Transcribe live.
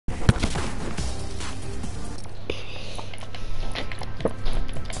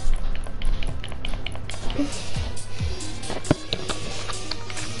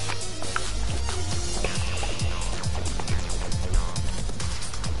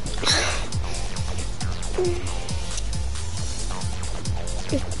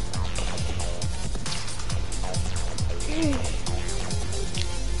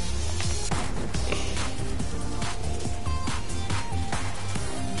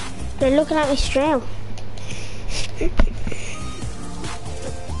They're looking at my stream.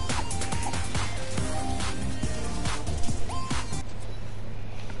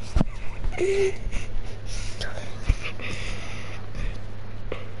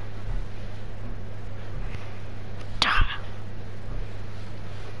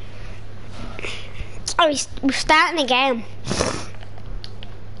 Oh, we're starting again.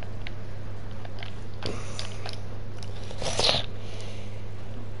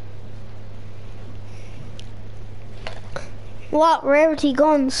 What rarity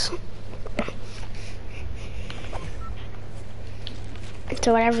guns?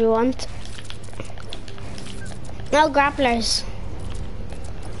 To whatever you want. No grapplers.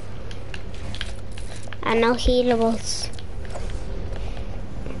 And no healables.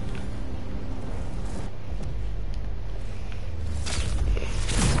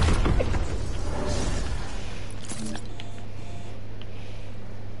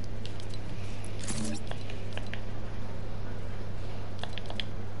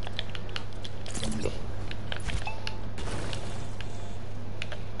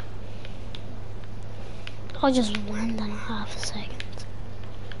 I'll just 1.5 seconds.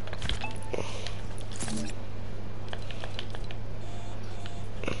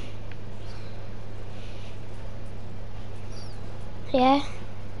 Yeah?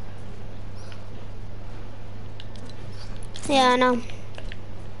 Yeah, I know.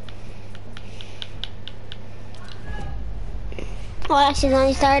 Oh, I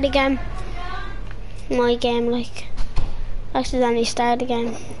accidentally started again. My game, like, accidentally started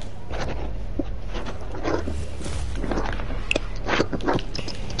again.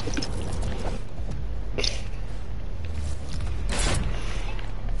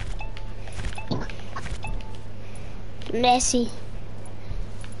 Messy.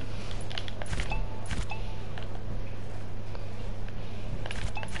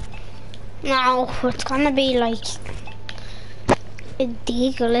 No, it's gonna be like a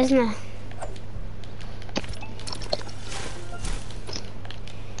deagle, isn't it?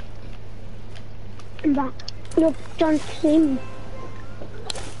 But look, don't see me.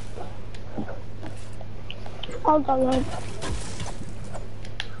 I'll go right.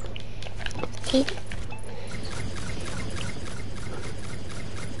 Okay.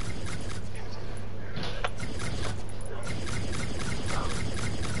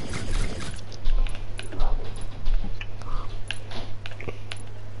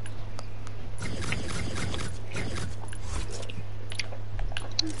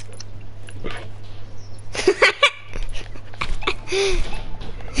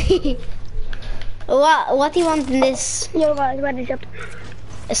 What do you want in this? Yo guys, what is up?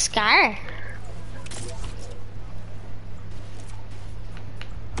 A scar?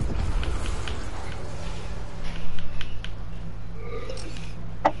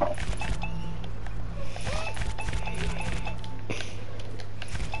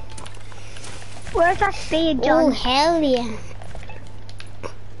 Where's that speed, John? Oh, hell yeah.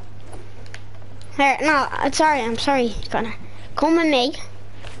 Here, no, I'm sorry, Connor. Come with me.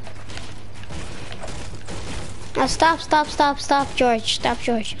 No, stop, George. Stop,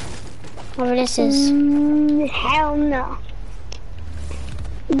 George. Whatever this is. Hell no.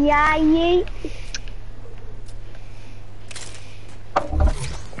 Yeah, you.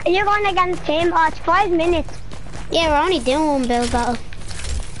 You're going against him. Oh, it's 5 minutes. Yeah, we're only doing one build battle.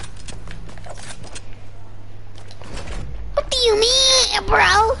 What do you mean,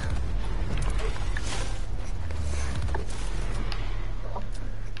 bro?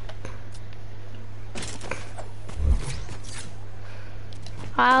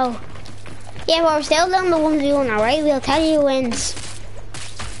 Wow. Yeah, but we're still doing the 1v1, alright? We'll tell you who wins.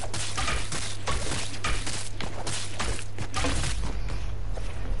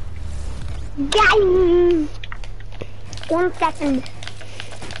 Gang! 1 second.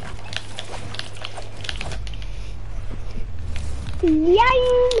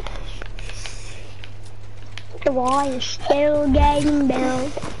 Yay! The wall is still getting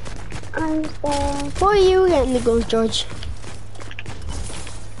built. I'm still... Why are you getting the guns, George?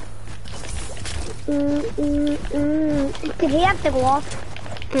 Did he have to go off?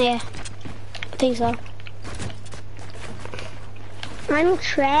 Yeah, I think so. I'm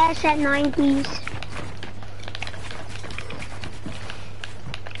trash at 90s.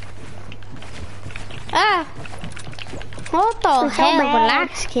 Ah! What the I'm so hell? bad.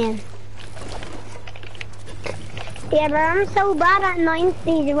 Relax, Ken. Yeah, but I'm so bad at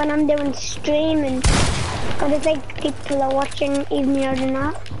 90s when I'm doing streaming. But I think people are watching even more than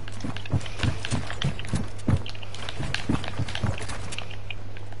that.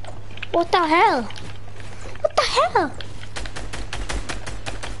 What the hell? What the hell?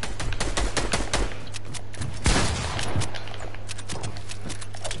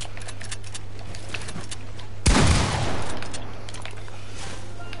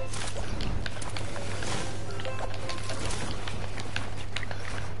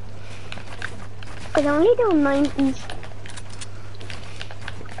 I only do 90s.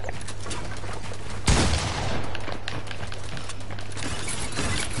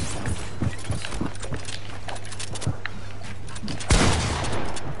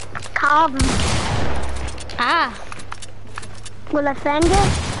 Carbon. Ah. Will I find it?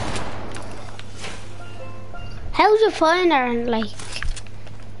 How'd you find her and like?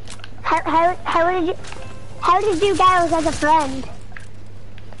 How did you get us as a friend?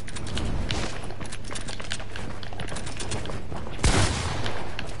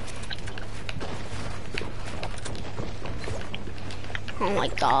 Oh my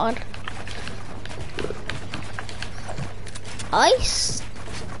god. I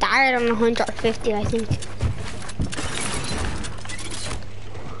started on 150, I think.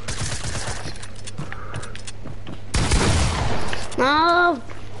 No.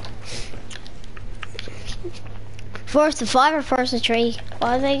 First to 5 or first to 3? What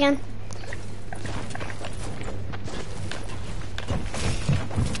was it again?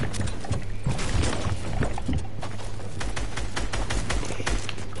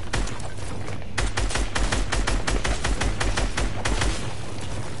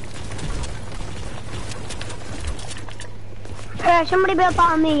 Somebody built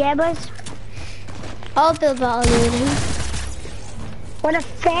that on me, yeah, boys? I'll build that on you. What a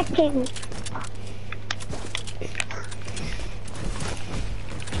fucking...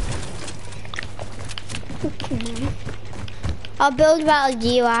 I'll build battle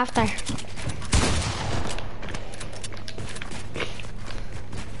you after.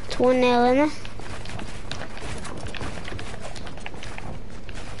 It's 1-0, isn't it?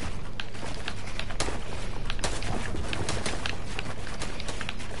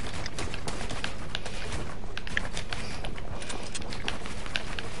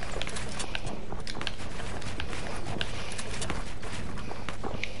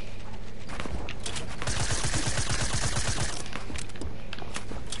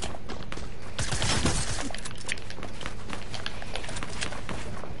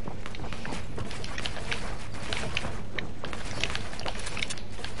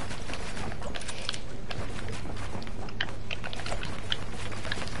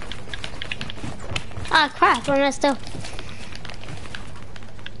 Ah, crap, I messed up.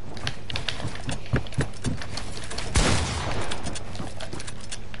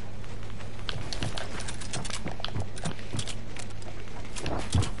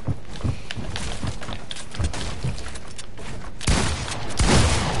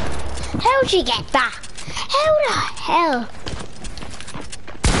 How'd you get that? How the hell?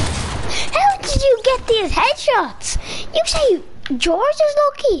 How did you get these headshots? You say George is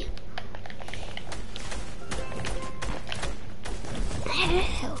lucky?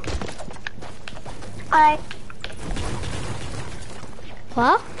 Alright.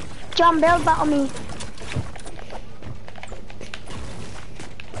 What? John, build that on me.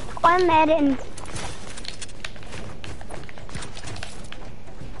 I'm editing.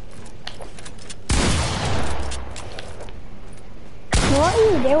 What are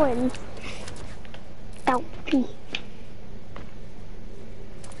you doing? Don't pee.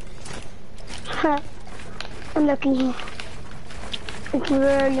 I'm looking here. It's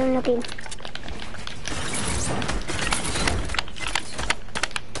really looking.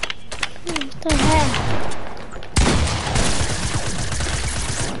 What the hell?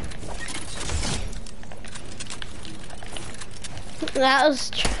 That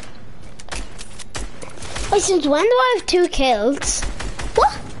was... Wait, since when do I have 2 kills?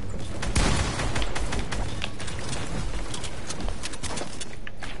 What?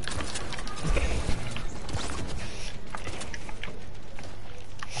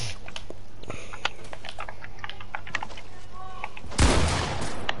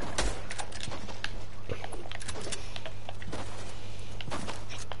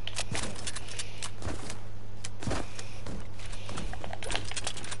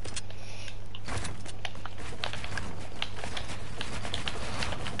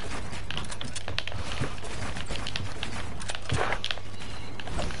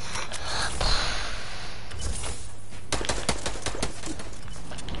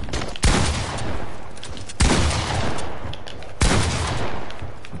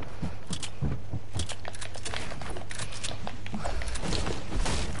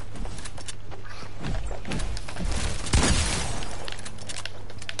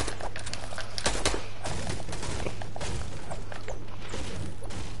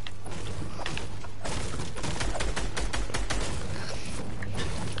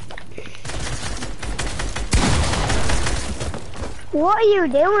 What are you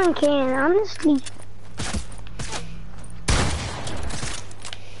doing, Ken? Honestly.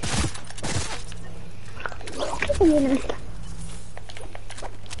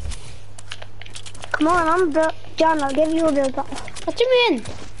 Come on, John, I'll give you a build up. What do you mean?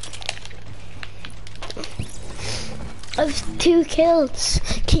 I've 2 kills.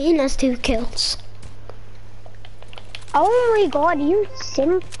 Keen has 2 kills. Oh my god, you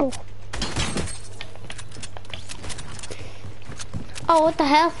simple. Oh, what the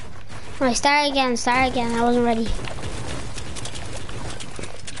hell? Alright, start again, I wasn't ready.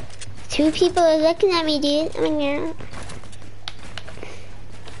 2 people are looking at me, dude. Oh my god.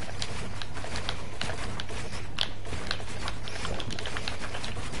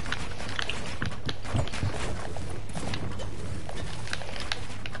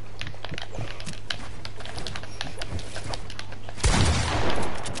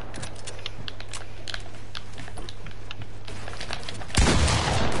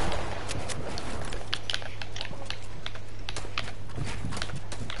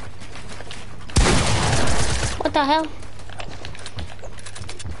 What the hell?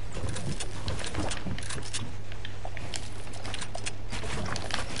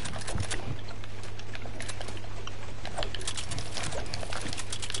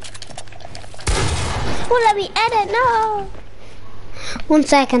 Well, let me edit, no! 1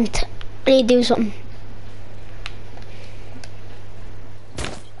 second, I need to do something.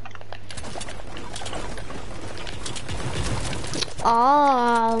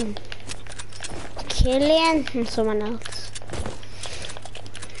 Oh. Killian and someone else.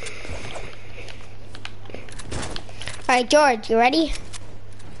 Alright, George, you ready?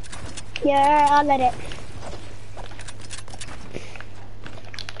 Yeah, I'll let it.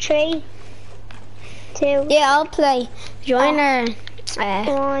 3, 2. Yeah, I'll play. Join our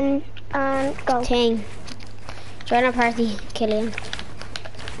 1 and go. thing. Join our party, Killian.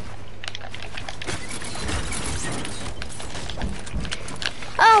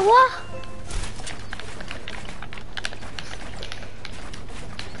 Oh, what?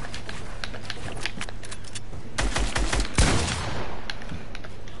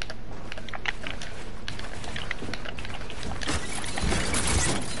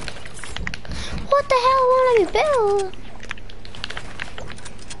 What the hell want to build?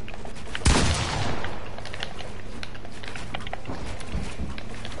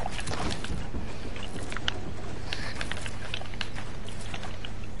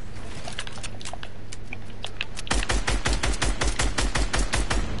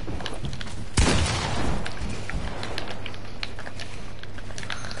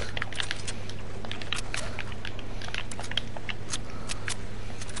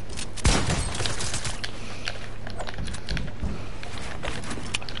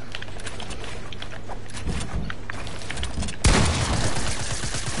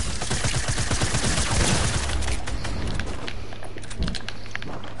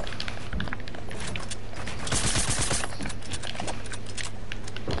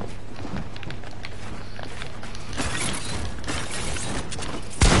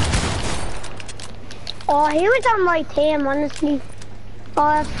 Oh, he was on my team, honestly.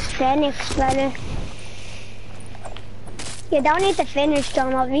 Oh, Phoenix, brother. You don't need to finish,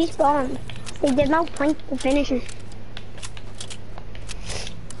 John. I'll respawn. There's no point to finishing.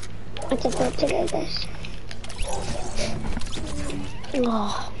 I just want to do this.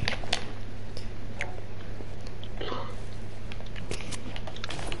 Oh.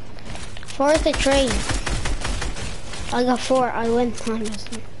 Fourth the train. I got 4. I win.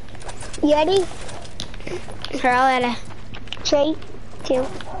 Honestly. You ready? Ready. 3, 2,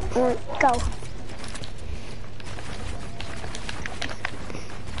 1, go.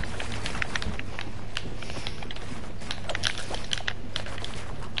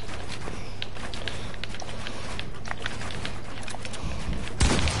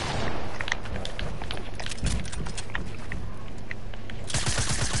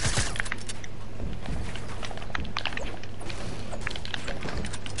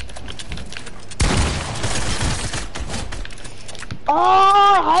 Oh,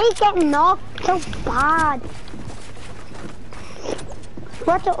 I hate getting knocked so bad.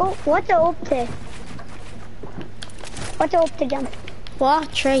 What's it up to? What's it up to, John? What?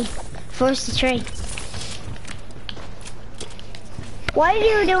 3. First the train. Why are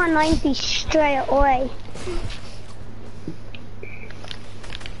you doing 90 straight away?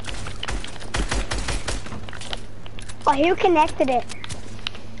 Oh, who connected it?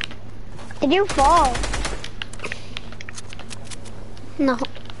 Did you fall? No.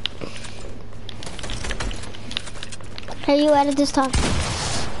 Are you at it this time?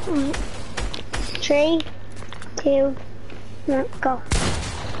 3, 2, Yeah, go.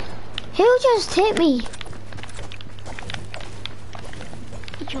 Who just hit me?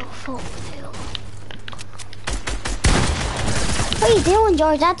 Your fault, Phil. What are you doing,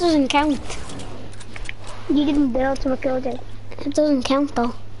 George? That doesn't count. You didn't build to a kill, Jay. It doesn't count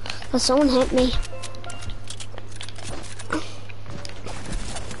though. But someone hit me.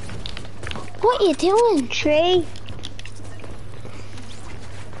 What are you doing? Tree.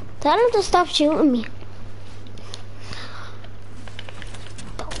 Tell him to stop shooting me.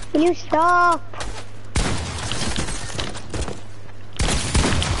 Will you stop?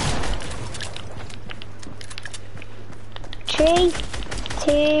 Three,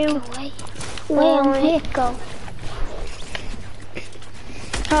 two, one, here. go.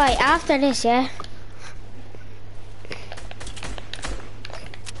 Alright, after this, yeah?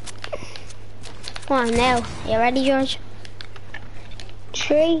 Come on now. You ready, George?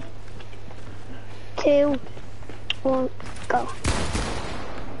 3, 2, 1, go.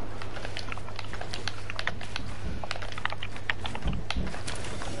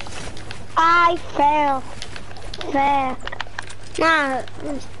 I fell. Fair. Nah.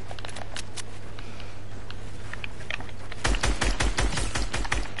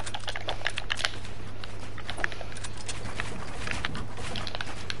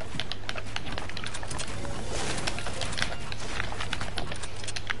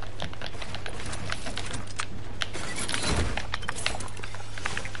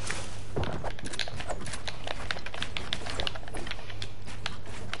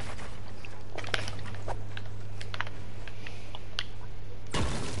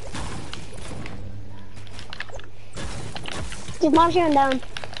 Just march him down.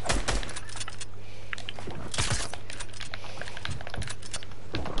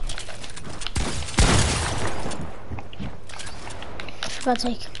 For God's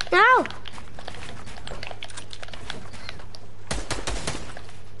sake. No!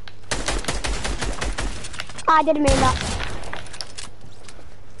 I didn't mean that.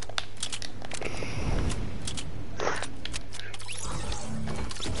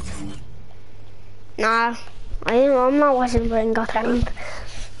 Nah. I'm not watching Brain Got Round.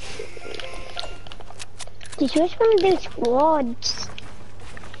 Did you just want to do squads?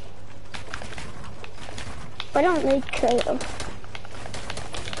 I don't need creative.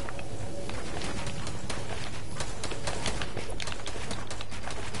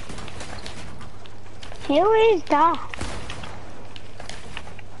 Who is that?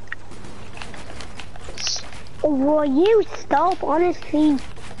 Will you stop, honestly?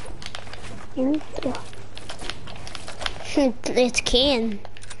 It's Kane.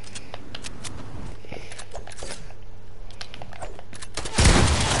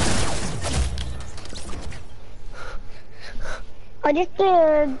 I just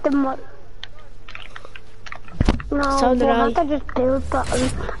did the no, So did I. I just build button,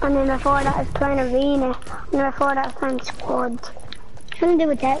 and then before that I was playing arena, and then before that I was playing squad. Trying to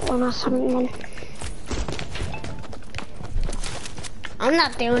do a that one or something. I'm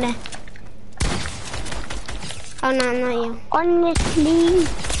not doing it. Oh no, not you. Honestly,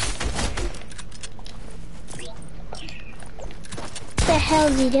 What the hell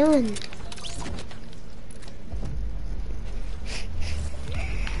is he doing?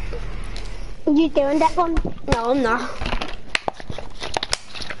 you doing that one? No, I'm not.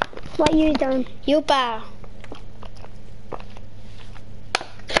 What you doing? You bow.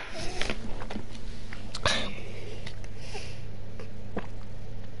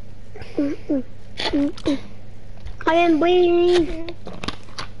 I am bleeding.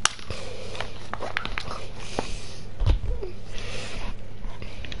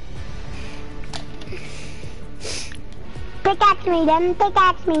 Pickaxe me then,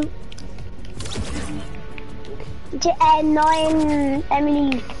 pickaxe me. 9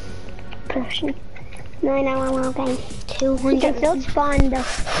 Emily person. 9 hour game. 200. You can still spawn though.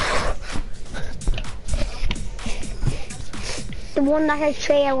 The one that has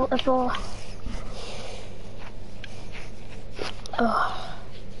 3 out of 4. Oh.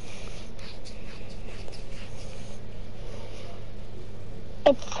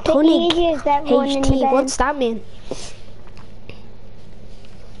 It's the Tony easiest that one in the HT, game. what's that mean?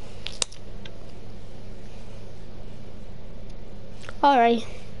 Alright.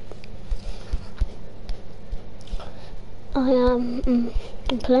 I'm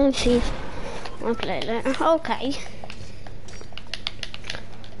playing FIFA. I'll play later. Okay.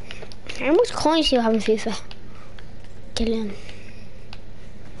 How much coins do you have in FIFA? Killian.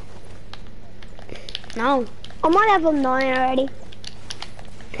 No. I'm on level 9 already.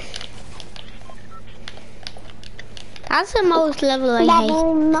 That's the most level I hate.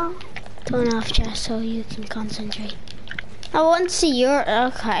 Level 9. Turn off chat so you can concentrate. I want to see your.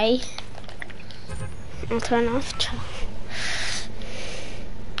 Okay. I'll turn off chat.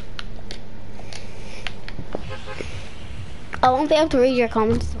 I won't be able to read your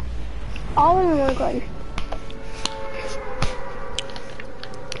comments. Oh my god.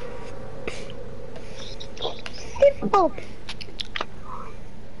 Simple.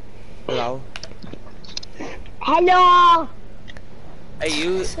 Hello. Hello. Are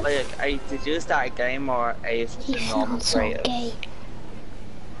you like? Did you start a game or are you just You a normal sound so creative? gay.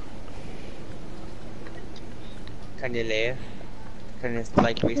 Can you leave? Can you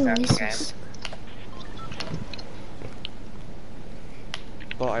like restart the game? Jesus.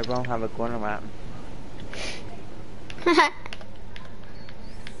 But I won't have a gun around. I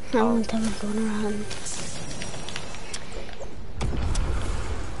won't have a gun around.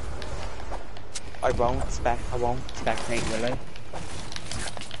 I won't spectate, will I?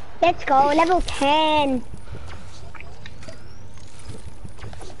 Let's go, level 10.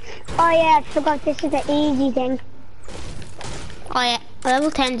 Oh yeah, I forgot this is the easy thing. Oh yeah,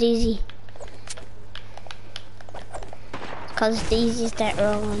 level 10's easy. Cause it's the easiest that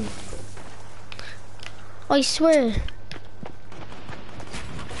rolling. I swear.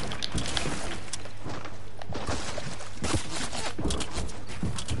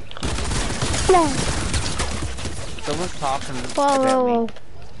 No. Someone's talking Whoa, about whoa, me. whoa.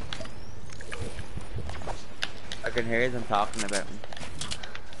 I can hear them talking about me.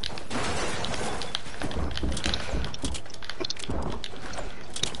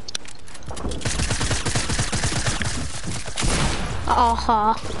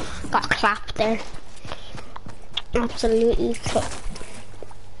 Oh, got clapped there. Absolutely clapped.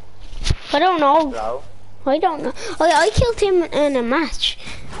 I don't know. Hello? I don't know. Oh yeah, I killed him in a match.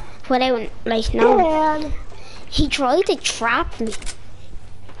 Without, like, no. Yeah. He tried to trap me.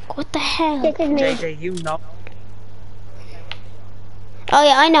 What the hell? This is me. JJ, you know. Oh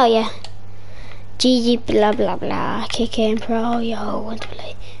yeah, I know ya. GG blah blah blah. KK Pro, yo, want to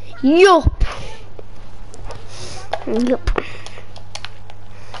play. Yup. Yup.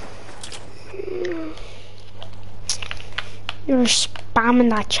 You're spamming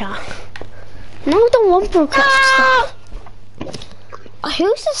that chat. No, I don't want broadcast stuff.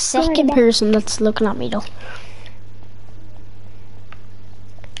 Who's the second person that's looking at me though?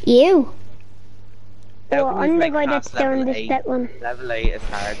 You. How Well, can we I'm the make guy past that's down level this 8? step one. Level 8 is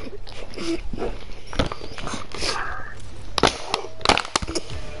hard.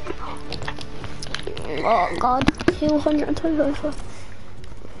 Oh god. 225.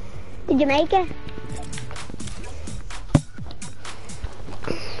 Did you make it?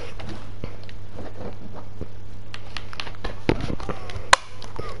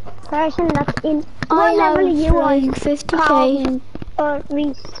 Person that's in what level are you like on? 50k. Or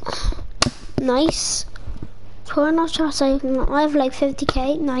Reese? Nice. Turn off chat so I have like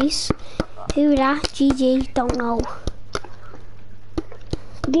 50k. Nice. Who that? GG. Don't know.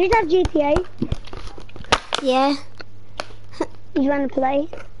 Do you have GTA? Yeah. You want to play?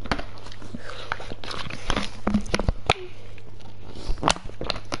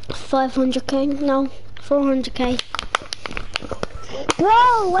 $500k. No. 400k.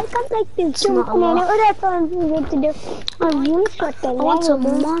 Bro, why can't like do It's not a something? I lot. know that's what I'm going to do. I've used got the I want some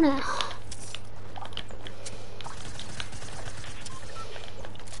level. money.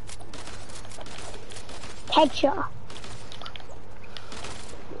 Headshot.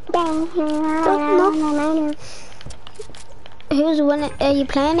 Who's winning? Are you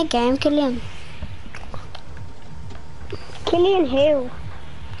playing a game, Killian? Killian who?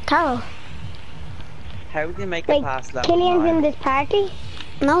 Carol. How do you make it Like, past level Killian's 9? in this party?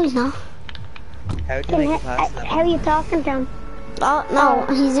 No, he's not. How do you make it past level How are you talking to him? Oh no,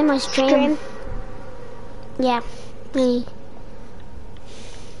 he's in my stream. Stream? Yeah. Me.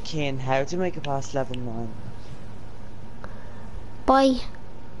 Ken, how do you make it past level 9? By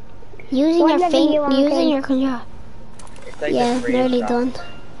using What your level you on, using Ken? your controller. It's like Yeah, a free nearly drop. done.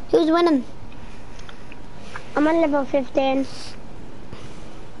 Who's winning? I'm on level 15.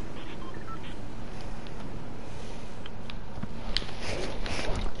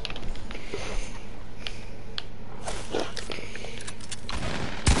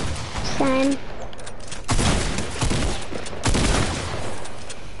 Same.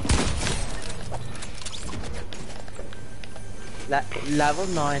 Level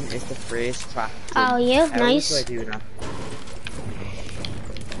 9 is the freest track. Oh yeah, How nice. do I do that?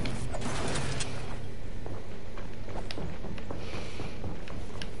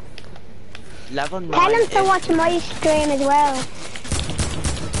 Level 9 Tell him to is... watch my stream as well.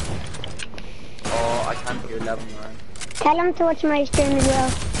 Oh, I can't do level 9. Tell him to watch my stream as well.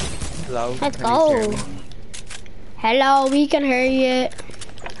 Hello? Let's can you hear go. me? Hello, we can hear you.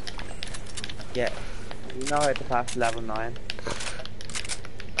 Yeah. You know how to pass level 9.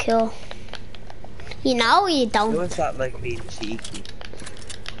 Cool. You know you You don't. always thought like being cheeky.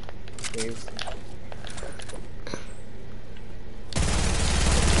 Cheers.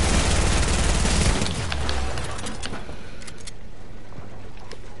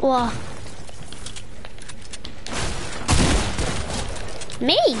 What?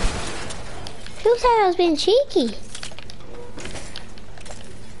 Me? Who said I was being cheeky?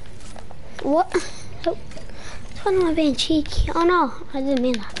 What? When am I being cheeky? Oh no, I didn't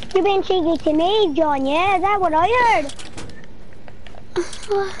mean that. You're being cheeky to me, John, yeah? Is that what I heard?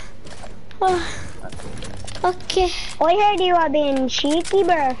 Okay. I heard you were being cheeky,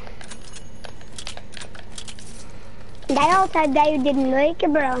 bro. They all said that you didn't like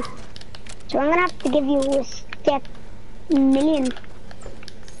it, bro. So I'm gonna have to give you a step million.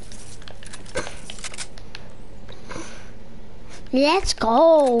 Let's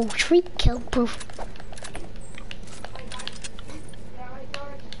go. 3 kill proof.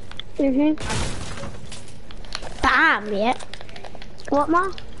 Bam, yeah. What, Ma?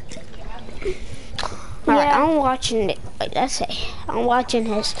 Alright, Yeah. I'm watching it. Wait, let's see. I'm watching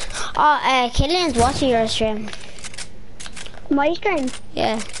his. Oh, Killian's watching your stream. My stream?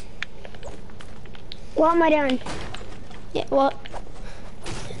 Yeah. What am I doing? Yeah, what?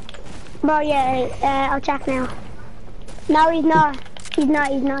 Bro, yeah, I'll check now. No, he's not. He's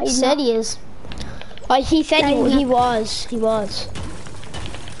not. He said he is. Oh, he said No, he's he was. He was.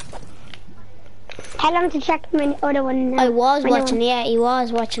 Tell him to check my other one now. I was My new watching, one. yeah, he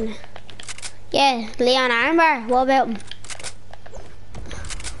was watching. Yeah, Leon Armbar, what about him?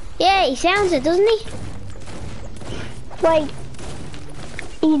 Yeah, he sounds it, doesn't he? Wait.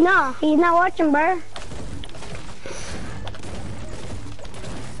 He's not. He's not watching, bro.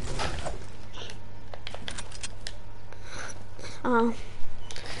 Oh.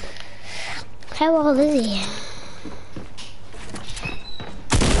 How old is he?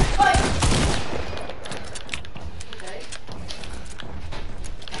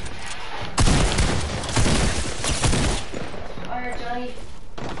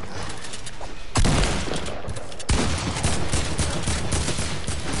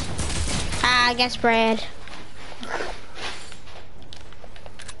 I guess Brad.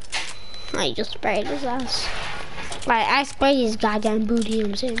 I just sprayed his ass. I sprayed his goddamn booty, you know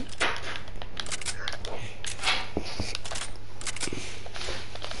what I'm saying?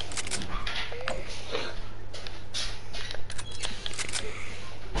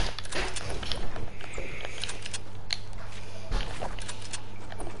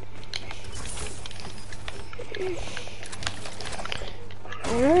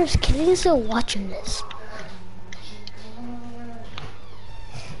 I wonder if Killian's still watching this.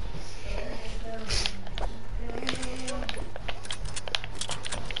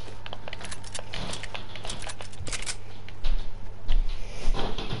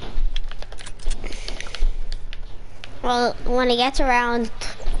 Well, when it gets around,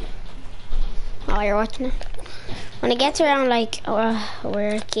 oh, you're watching it. When it gets around like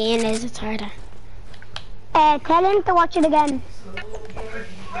where Kane is, it's harder. Tell him to watch it again.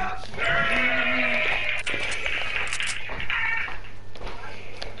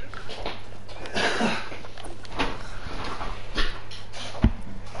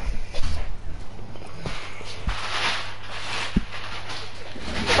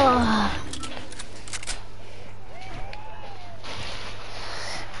 Oh.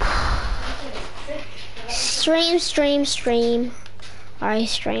 Stream. Alright,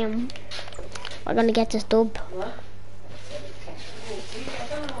 stream. We're gonna get this dub.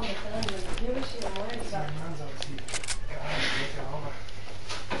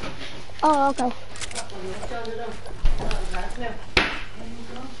 Oh, okay.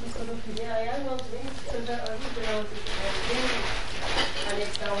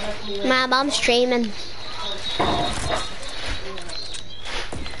 Mom, I'm streaming.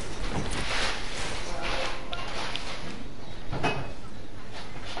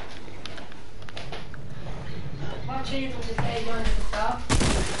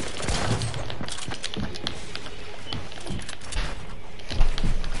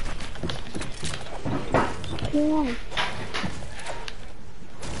 Yeah.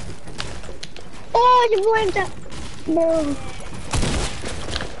 Oh, you went up. Bro.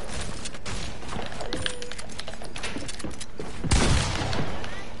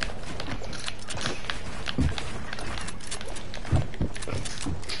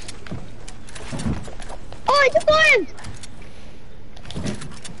 Oh, you went!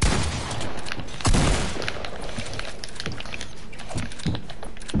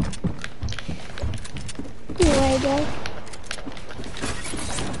 There we go.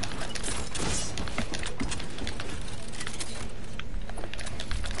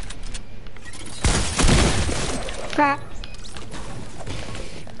 Crap.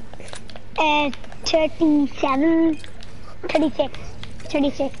 37, 36,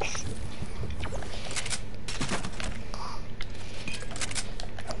 36.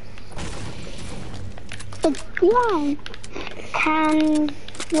 Yeah. Can't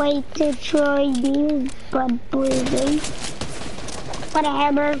wait to try these bud boys.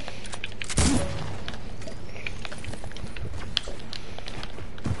 Whatever.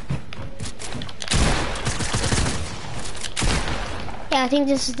 Yeah, I think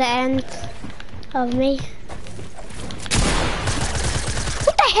this is the end of me.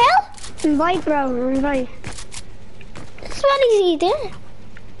 What the hell? Invite, bro, invite. It's not easy there.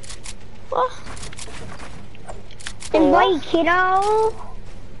 What? Invite, kiddo.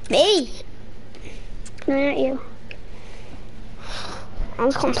 Me? No, not you. I'm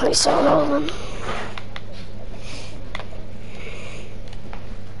just gonna play solo then.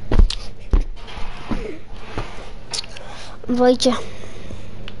 Invite you.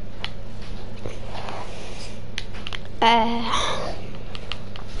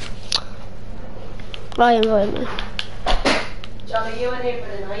 Right, invite me. John, are you in here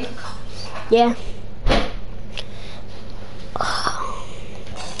for the night? Yeah.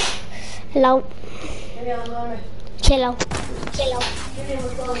 Hello. Hello.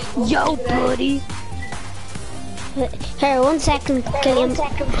 Yo, buddy. Here, 1 second, Killian.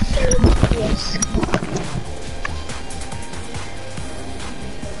 Yes.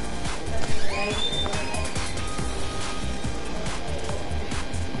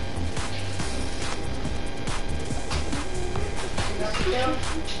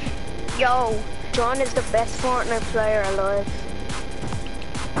 Yo, John is the best Fortnite player alive.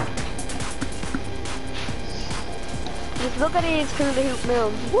 Just look at his hula hoop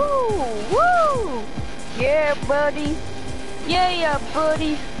moves. Woo! Woo! Yeah, buddy. Yeah,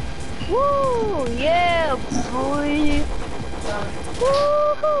 buddy. Woo! Yeah, boy.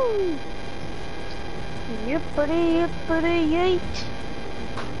 Woohoo! Yeah, buddy, yeet.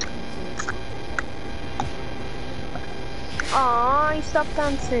 Aw, he stopped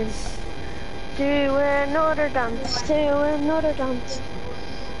dancing. Do another dance, do another dance.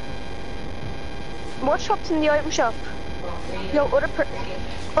 What shop's in the item shop? Yo,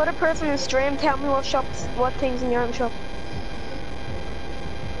 other person in stream, tell me what things in the item shop.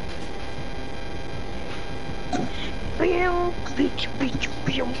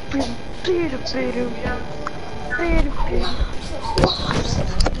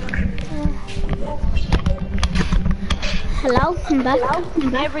 Hello, I'm back.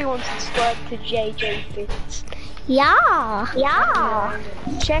 Everyone subscribe to JJ Fits. Yeah.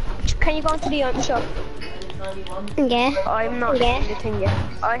 Check, can you go into the item shop? Yeah. I'm not seeing the thing yet.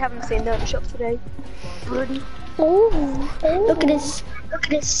 I haven't seen the item shop today. Bloody. Oh, look at this.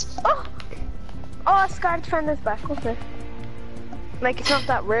 Oh, Scar Defender's back, okay. Like, it's not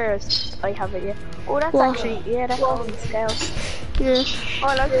that rare as I have it yet. Oh, that's What? actually, yeah, that's on the scale. Yeah. Oh,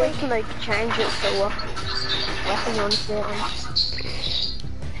 I like the way you can, like, change it so what weapon you want to see it on.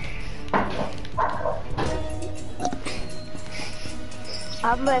 I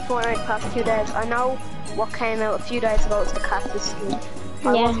haven't played Fortnite the past 2 days. I know what came out a few days ago was the cactus skin.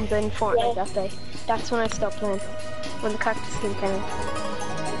 I Yeah. wasn't doing Fortnite that day. That's when I stopped playing. When the cactus skin came out.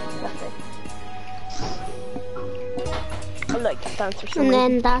 That day. I like that dance for some And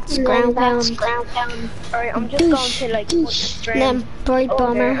reason. then that's ground pound. Alright, I'm just going to like put the stream. And then bright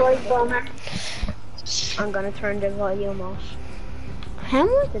bomber. I'm gonna turn the volume off. How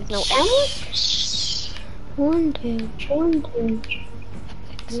much? There's no One, two.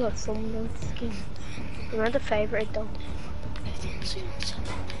 You got some of those skins. You're not a favourite though.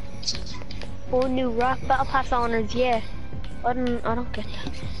 Oh, new rock battle pass honors, yeah. I don't get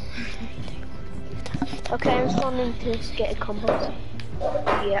that. Okay, I'm just going to get a combo.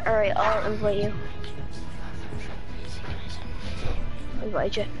 Yeah, alright, I'll invite you.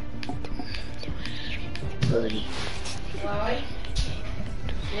 Invite you. Buddy.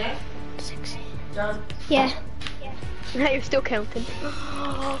 Yeah? 6. John? Yeah. Now you're still counting.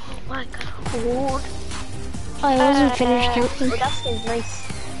 Oh my god. I wasn't finished counting. Oh, that skin's nice.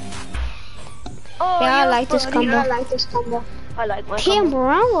 Oh, Yeah, I you're like this funny. combo. I like my Team combo.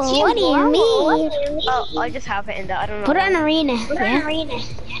 Bravo, what do you mean? Oh, I just have it in there. I don't know. Put it in arena. Yeah.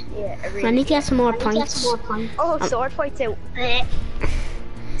 Yeah, I need to get some more points. Oh, sword fights out.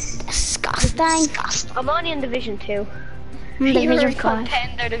 Disgusting. I'm only in Division 2. I'm You're Division in 5.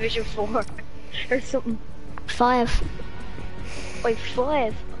 Contender Division 4. Or something. 5. Wait,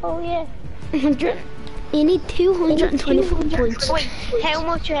 5? Oh, yeah. 100. You need 224 points. Wait, how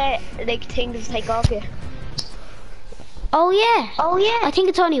much, like, thing does it take off you? Oh yeah. I think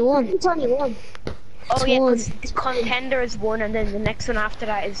it's only one. Oh yeah, one. because contender is 1, and then the next one after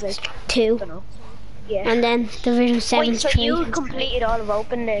that is like, I 2. don't know. Yeah. And then Division 7 Wait, is so 3. you completed all of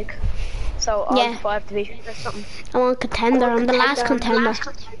Open League? So all Yeah. 5 divisions or something? I'm on contender. I'm the last contender.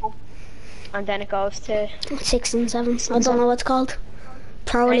 And then it goes to 6 and 7. I don't know what's called.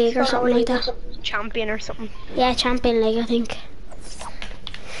 Pro League or something like that. champion or something. Yeah, Champion League, I think.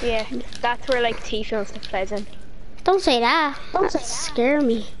 Yeah, that's where like Tifa and stuff plays in. Don't say that. That scare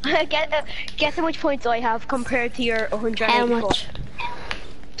me. Guess how much points I have compared to your 184? How much?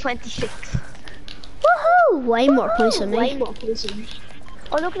 26. Woohoo! Way more points than me.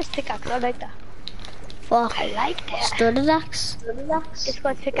 Oh, look at this pickaxe. I like that. Fuck. I like that. Studded axe. This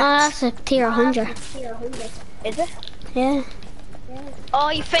guy's Ah, pickaxe. that's a tier 100. Is it? Yeah. Oh,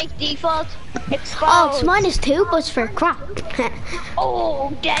 you fake default. Exposed. Oh, it's -2, but it's for crap.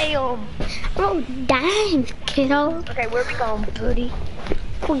 Oh, damn. Oh, dang, kiddo. Okay, where we going, buddy?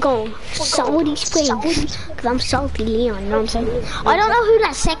 We're going Salty Springs. Because I'm Salty Leon, you know what I'm saying? I don't know who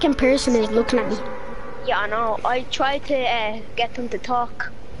that second person is looking at me. Yeah, I know. I tried to get them to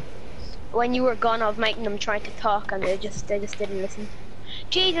talk. When you were gone, I was making them try to talk, and they just didn't listen.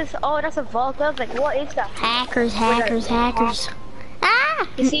 Jesus! Oh, that's a vault. I was like, what is that? Hackers, hackers, hackers. Ah!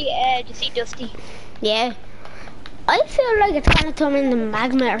 You see Dusty? Yeah. I feel like it's gonna turn into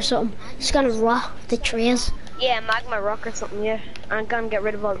magma or something. It's gonna rot the trees. Yeah, magma rock or something. Yeah, I'm gonna get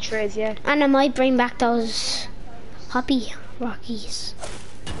rid of all the trees. Yeah. And I might bring back those hoppy rockies.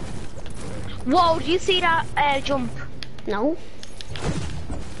 Whoa! Did you see that jump? No?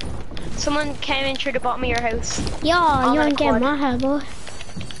 Someone came in through the bottom of your house. Yeah, you on ain't a getting quad. my head, boy.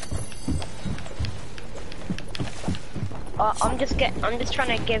 I'm just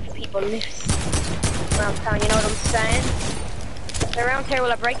trying to give people lifts around town. You know what I'm saying? They're around here.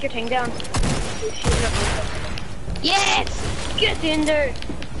 Will I break your thing down? Yes! Get in there.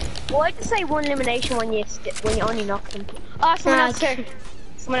 Why'd you say 1 elimination when you only knock them? Oh, someone else there.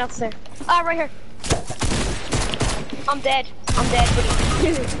 Someone else there. Oh, right here. I'm dead,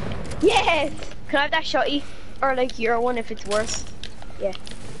 buddy. Yes! Can I have that shotty? Or like your one if it's worse. Yeah.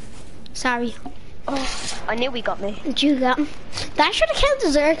 Sorry. Oh, I knew we got me. Did you got him? That should have counted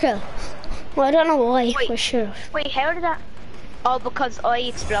as Zirkel. Well, I don't know why. Wait. For sure. Wait, how did that? Oh, because I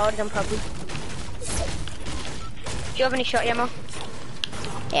exploded them probably. Do you have any shot ammo?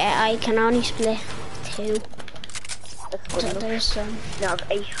 Yeah, I can only split 2. That's good So enough. there's some. No, I have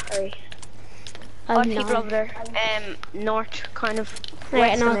 8. Hurry. Oh, People no. over there. North, kind of. Right,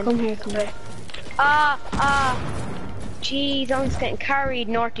 west no, and then- come here, come here. Jeez, I'm just getting carried.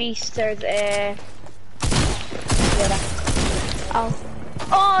 Northeast, there's Oh.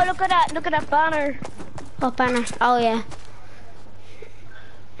 Oh, look at that banner. What banner? Oh, yeah.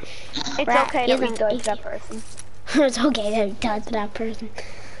 It's Right, okay you that we can- died to that person. It's okay that we talked to that person.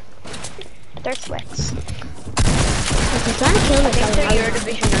 They're sweats. He's gonna kill this They're fella. your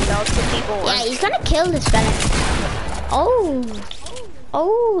division and those two people. Yeah, he's gonna kill this fella. Oh.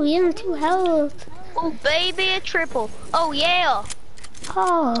 Oh, he has 2 health. Oh, baby, a triple. Oh, yeah.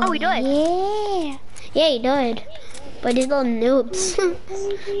 Oh. Oh, he died. Yeah. Yeah, he died. But these little noobs.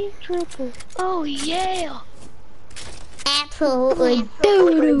 Triple. Oh, yeah. Absolutely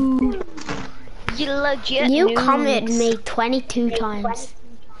doo-doo. You legit You noobs. commented me 22 times.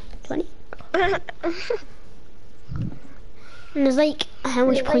 20? And it's like, how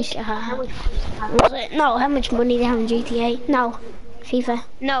much points do you have? Was it? No, how much money do you have in GTA? No, FIFA.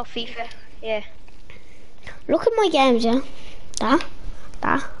 No, FIFA. Yeah. Look at my games, yeah? That.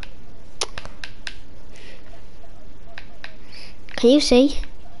 Can you see?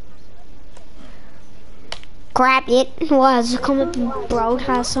 Crap, it was coming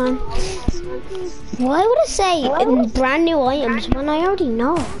broadcast on. Why would it say brand new items when I already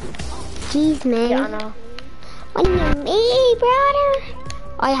know? Jeez, man. Yeah, I know. When you me, brother.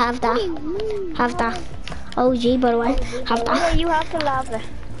 I have that. Have that. OG, by the way. Have Yeah, that. you have the lava.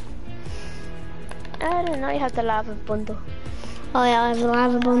 I don't know, you have the lava bundle. Oh yeah, I have a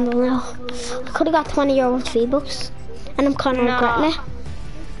lava bundle now. I could have got 20 euros V-Bucks. And I'm kind of regretting it.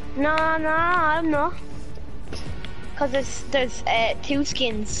 No, I'm not. Cause there's 2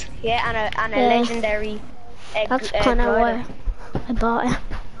 skins, yeah, and a Yeah. legendary. That's kind of why I bought it.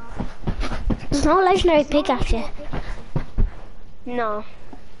 There's no legendary pickaxe yet. No,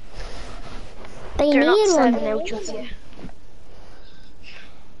 They they're not need selling one. out just yet.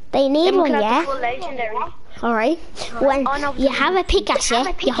 They need Then we one, can have yeah? the full legendary. Alright. When Oh, no, you have a pickaxe,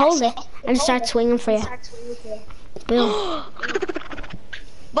 yeah? You hold it and start swinging for you. Boom.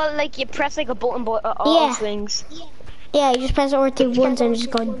 But like you press like a button, but Yeah. swings. Yeah, you just press R2 once and just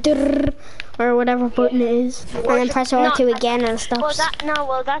go drrrr. or whatever button it is, and then press R2 again and it Well, stops.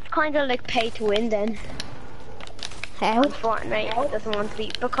 that's kind of like pay to win then. How? Fortnite doesn't want to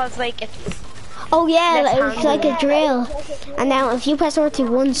be, because like it's... Oh yeah, Left it's like a drill. And now if you press R2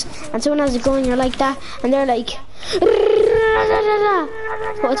 once and someone has a gun, you're like that, and they're like, but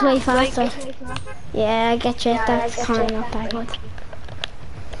it's way faster. Yeah, I get you. That's kind of not that good.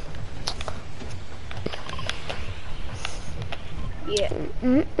 Yeah.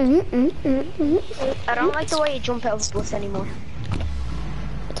 I don't like the way you jump out of the bus anymore.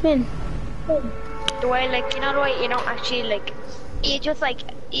 What's been? The way, like, you know, the way you don't actually, like, you just, like,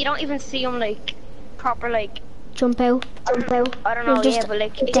 you don't even see them, like, proper, like... Jump out. I don't know, just yeah, but,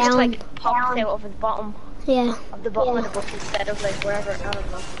 like, it down. just, like, pops out of the bottom. Yeah. Of the bottom of the bus instead of, like, wherever, I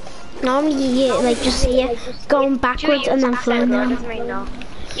don't know. Normally you like just see it going backwards and then flying down. No.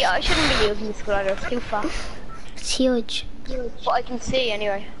 Yeah, I shouldn't be using the glider, it's too fast. It's huge. But I can see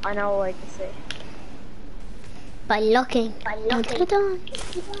anyway, I know what I can see. By looking. Dun-dun-dun.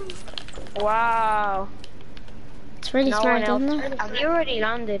 Wow. It's really No smart, one else. isn't it? Have you already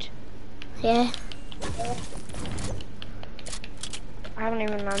landed? Yeah. I haven't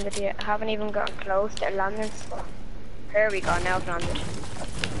even landed yet. I haven't even gotten close to a landing spot. Here we go, now I've landed.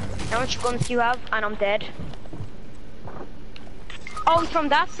 How much guns do you have? And I'm dead. Oh, from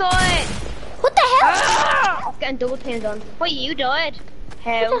that side! What the hell? Ah! I was getting double pins on. Wait, you died?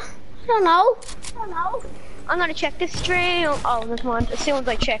 How? I don't know. I'm gonna check this stream. Oh, never mind. As soon as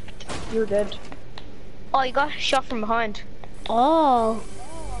I checked, you did. Oh, you got shot from behind. Oh.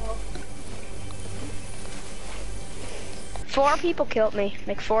 4 people killed me.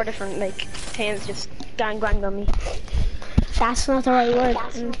 Like 4 different like teams just gangbanged on me. That's not the right word.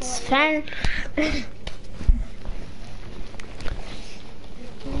 It's fair.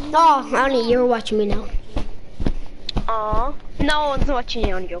 Oh, only you're watching me now. Aw, no one's watching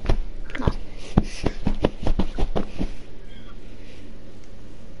you on YouTube. No.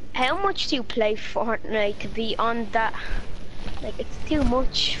 How much do you play Fortnite to be on that? Like, it's too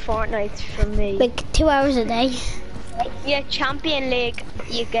much Fortnite for me. Like 2 hours a day. Yeah, Champion League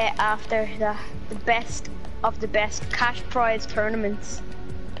you get after the best of the best cash prize tournaments.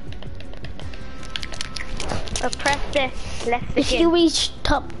 But press the left If again. you reach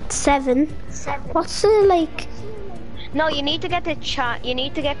top 7, what's the like? No, you need to get the you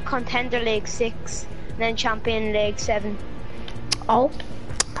need to get Contender League 6, and then Champion League 7. Oh.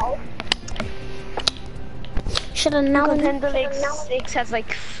 Should have known. Contender League 6 has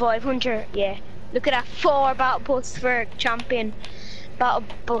like 500, yeah. Look at that, 4 battle bus for champion. Battle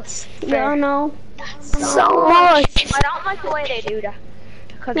bus for... Yeah, no. So much! I don't like the way they do that.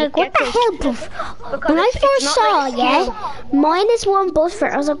 Like, what the hell, buff? When I first saw, yeah, -1 buffer,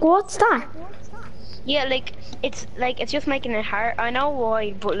 I was like, what's that? Yeah, like, it's just making it hard. I know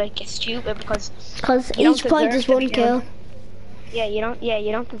why, but like, it's stupid because each point is 1 kill. Yeah, you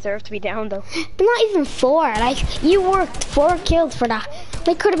don't deserve to be down though. But not even 4, like, you worked 4 kills for that.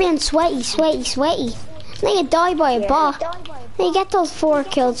 They could have been sweaty. Then you die by a bot. Then you get those 4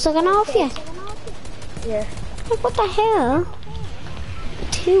 kills taken off you. Yeah. Like, what the hell?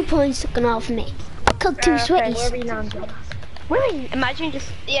 2 points taken off me. I killed 2 sweaties. Where we landed? Imagine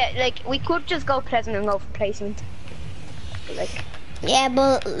just, yeah, like, we could just go Pleasant and go for placement. Like. Yeah,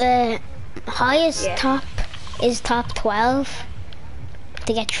 but the highest top is top 12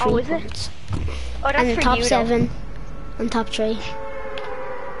 to get 3 is it? points. Oh, that's And for top you, 7 and top 3.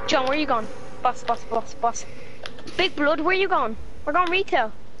 John, where are you going? Boss. Big Blood, where are you going? We're going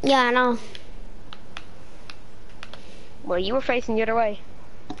retail. Yeah, I know. Well, you were facing the other way.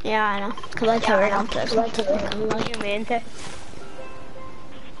 Yeah, I know. Because I thought it on Pleasant. You meant it.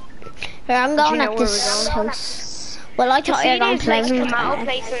 Here, I'm going know at where this we're going? house. Well, I thought See you were on these like Pleasant. tomato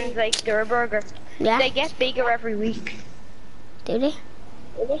places like Durburger. Yeah, They get bigger every week. do they?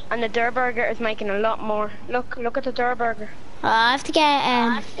 And the Durburger is making a lot more. Look at the Durburger. I have to get,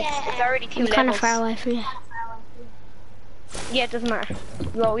 It's already 2 I'm levels. kind of far away from you. Yeah, it doesn't matter.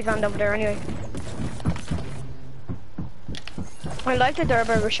 You always land over there anyway. I like the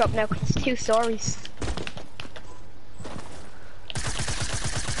Durburger shop now because it's 2 stories.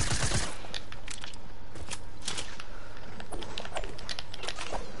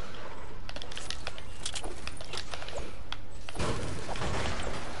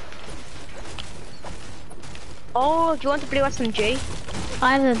 Oh, do you want the blue SMG?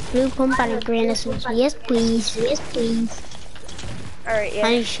 I have a blue pump and a green SMG. Yes, please. Alright, yeah.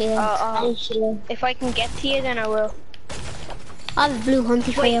 I need shield. If I can get to you, then I will. I have a blue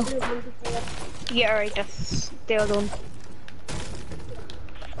hunty for you. Yeah, alright, that's deal done.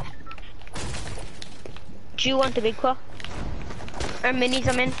 Do you want the big claw? Minis,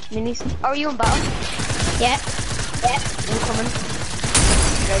 I'm in. Minis. Are you in battle? Yeah. I'm coming.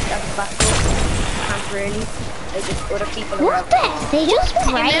 Like, that's back door. Can't really. Like, just other people What around. the? They just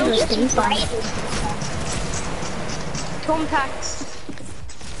fried us, things Thumbtacks.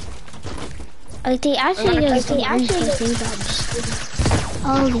 Like, they actually just things.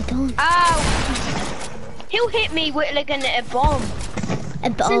 Oh, they don't. Ow! Who hit me with like a bomb? A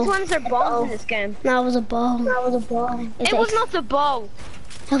ball. Since when's there bombs in this game? No, it was a ball. It was not the ball.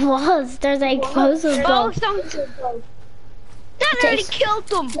 It was. There's like explosive balls. That nearly killed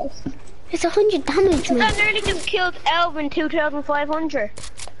them. It's 100 damage, man. That nearly just killed Elvin 2,500.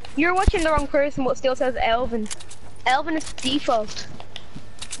 You're watching the wrong person, but still says Elvin. Elvin is default.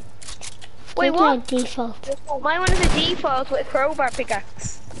 Wait, It's what? not default. My one is a default with a crowbar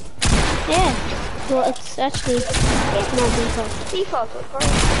pickaxe. Yeah. Well, it's actually not default. Default with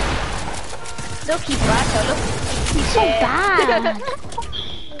crowbar. Look, he's bad though, look. He's So bad.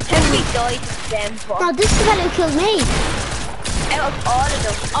 How we died to them for? No, this is the fella who killed me. Out of all of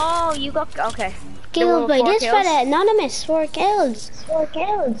them. Oh, you got, okay. Killed by this kills. fella, anonymous, 4 kills. Do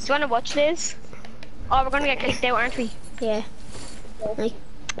you wanna watch this? Oh, we're gonna get kicked out, aren't we? Yeah. Like,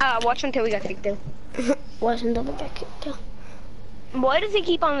 Watch until we get kicked out. wasn't double get kicked out. Why does he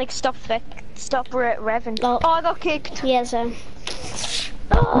keep on like stop revving? Oh. Oh, I got kicked. Yes,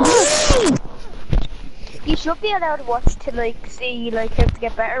 You should be allowed to watch to like see like how to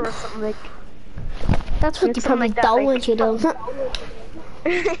get better or something like. that's what you probably like that, don't like- want you to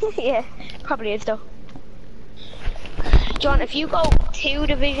do. Yeah, probably is though. John, if you go 2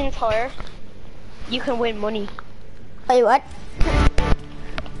 divisions higher, you can win money. Wait, what?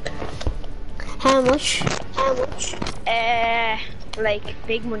 How much? Like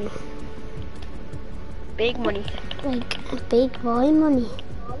big money. Big money. Like, big boy money.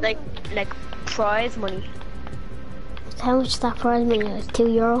 Like prize money. How much is that prize money? Like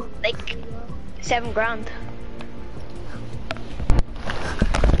 €2? Like 7 grand.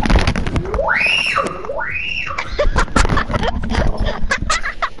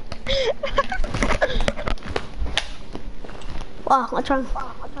 Wow, what's wrong?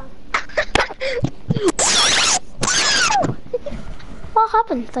 What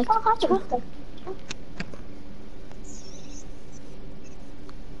happened? Like, what's wrong?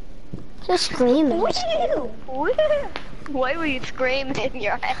 Just screaming. Why were you screaming in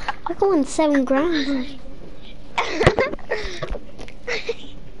your head? I'm going 7 grand.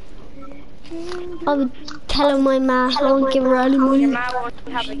 I would tell my ma I won't give her any money. Your mom won't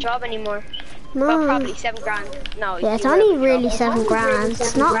have a job anymore. Well, No. probably 7 grand. No. Yeah, it's you only will have a really job. 7 grand.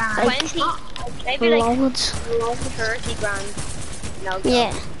 It's not like 20, maybe like loads. 30 grand. No.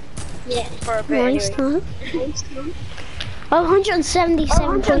 Yeah. For a bit Nice, anyway. no? Oh,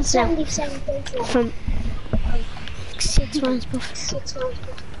 177 points now. From 6 rounds before.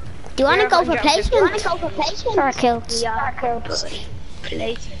 Do you want to go for placement? Or kills? Yeah,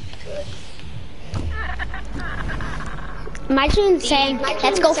 placement. Imagine saying,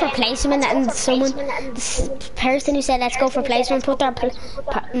 let's go for placement, and someone, this person who said, let's go for placement, put their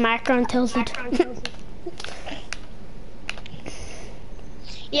marker on tilted.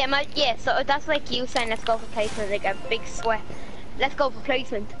 Yeah, so that's like you saying, let's go for placement, like a big sweat. Let's go for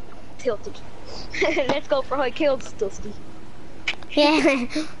placement, tilted. Let's go for high kills, Dusty. Yeah.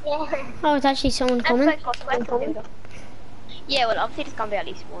 Oh, it's actually someone That's coming. like what sweat can do, though. Yeah, well, obviously there's gonna be at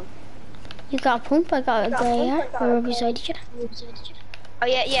least one. You got a pump, I got a there. We're beside each other. Oh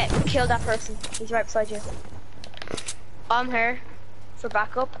yeah, kill that person. He's right beside you. I'm here for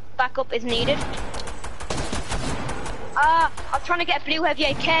backup. Backup is needed. I'm trying to get a blue heavy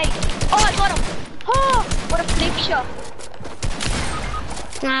AK. Oh, I got him! Oh, what a flick shot.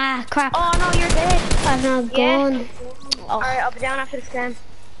 Ah, crap. Oh no, you're dead. I've no Yeah. gun. Oh. Alright, I'll be down after this game.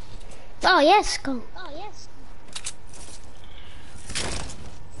 Oh, yes, go.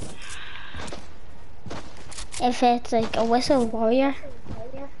 If it's like a whistle warrior,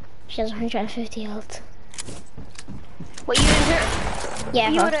 she has 150 health. What, you in here? Yeah,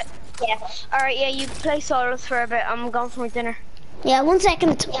 You her. would Yeah. Alright, yeah, you play solos for a bit. I'm going for my dinner. Yeah, 1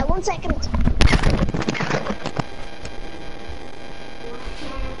 second.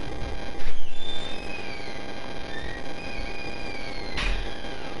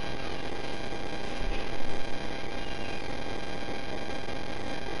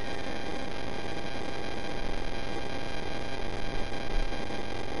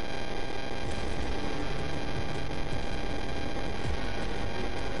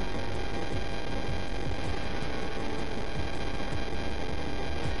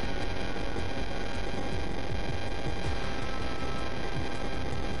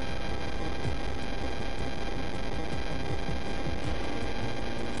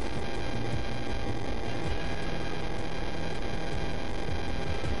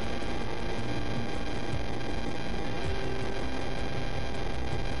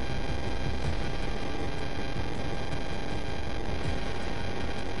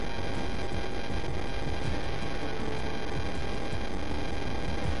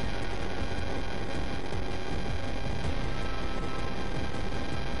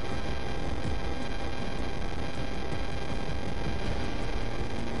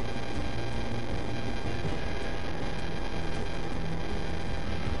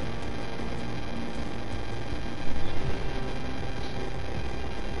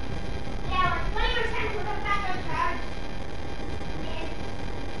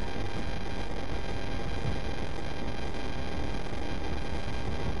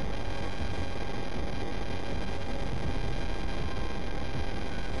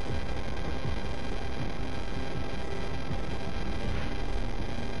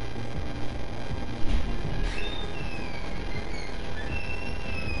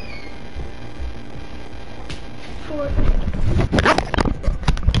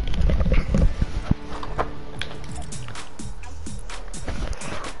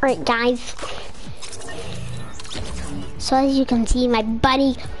 Alright guys, so as you can see my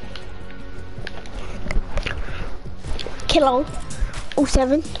buddy Kilo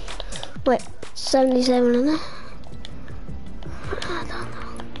 07, wait 77 in there. I don't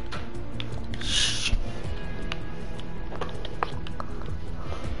know. Shh.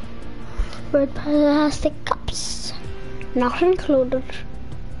 Red plastic cups, not included.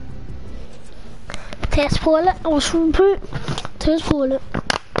 Testpåle, avsluttning, testpåle.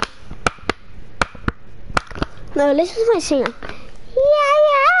 Now listen to my singer.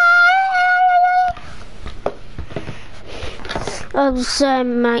 I'm sorry,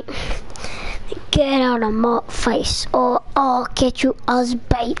 mate. Get out of my face, or I'll get you as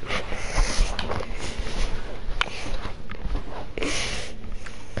bait.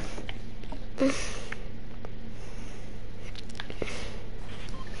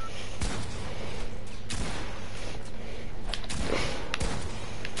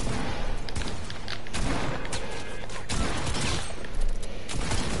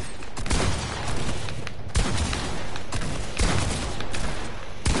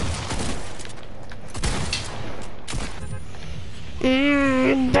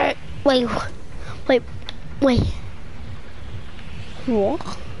 Wait.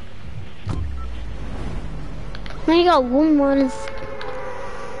 What? I got one more.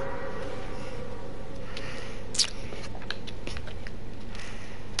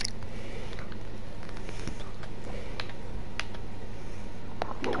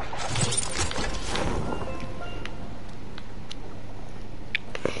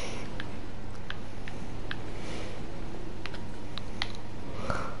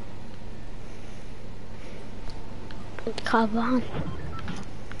 Come on.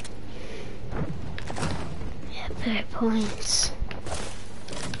 Yeah, 3 points.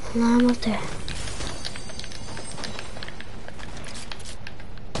 And I'm up there.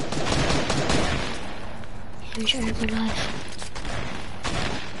 I'm sure I'm alive.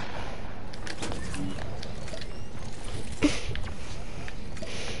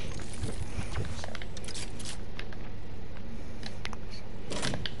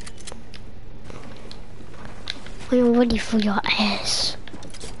 I'm ready for your ass.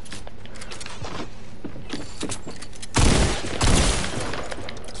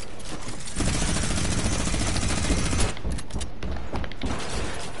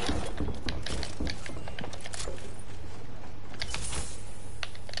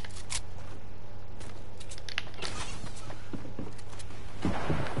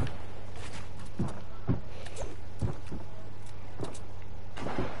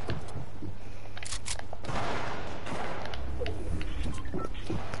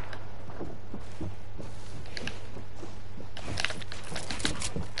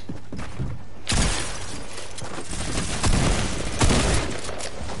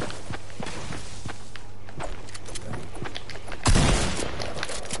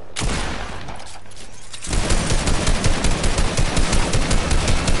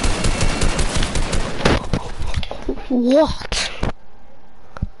 What?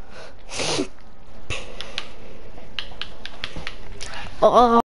 Oh.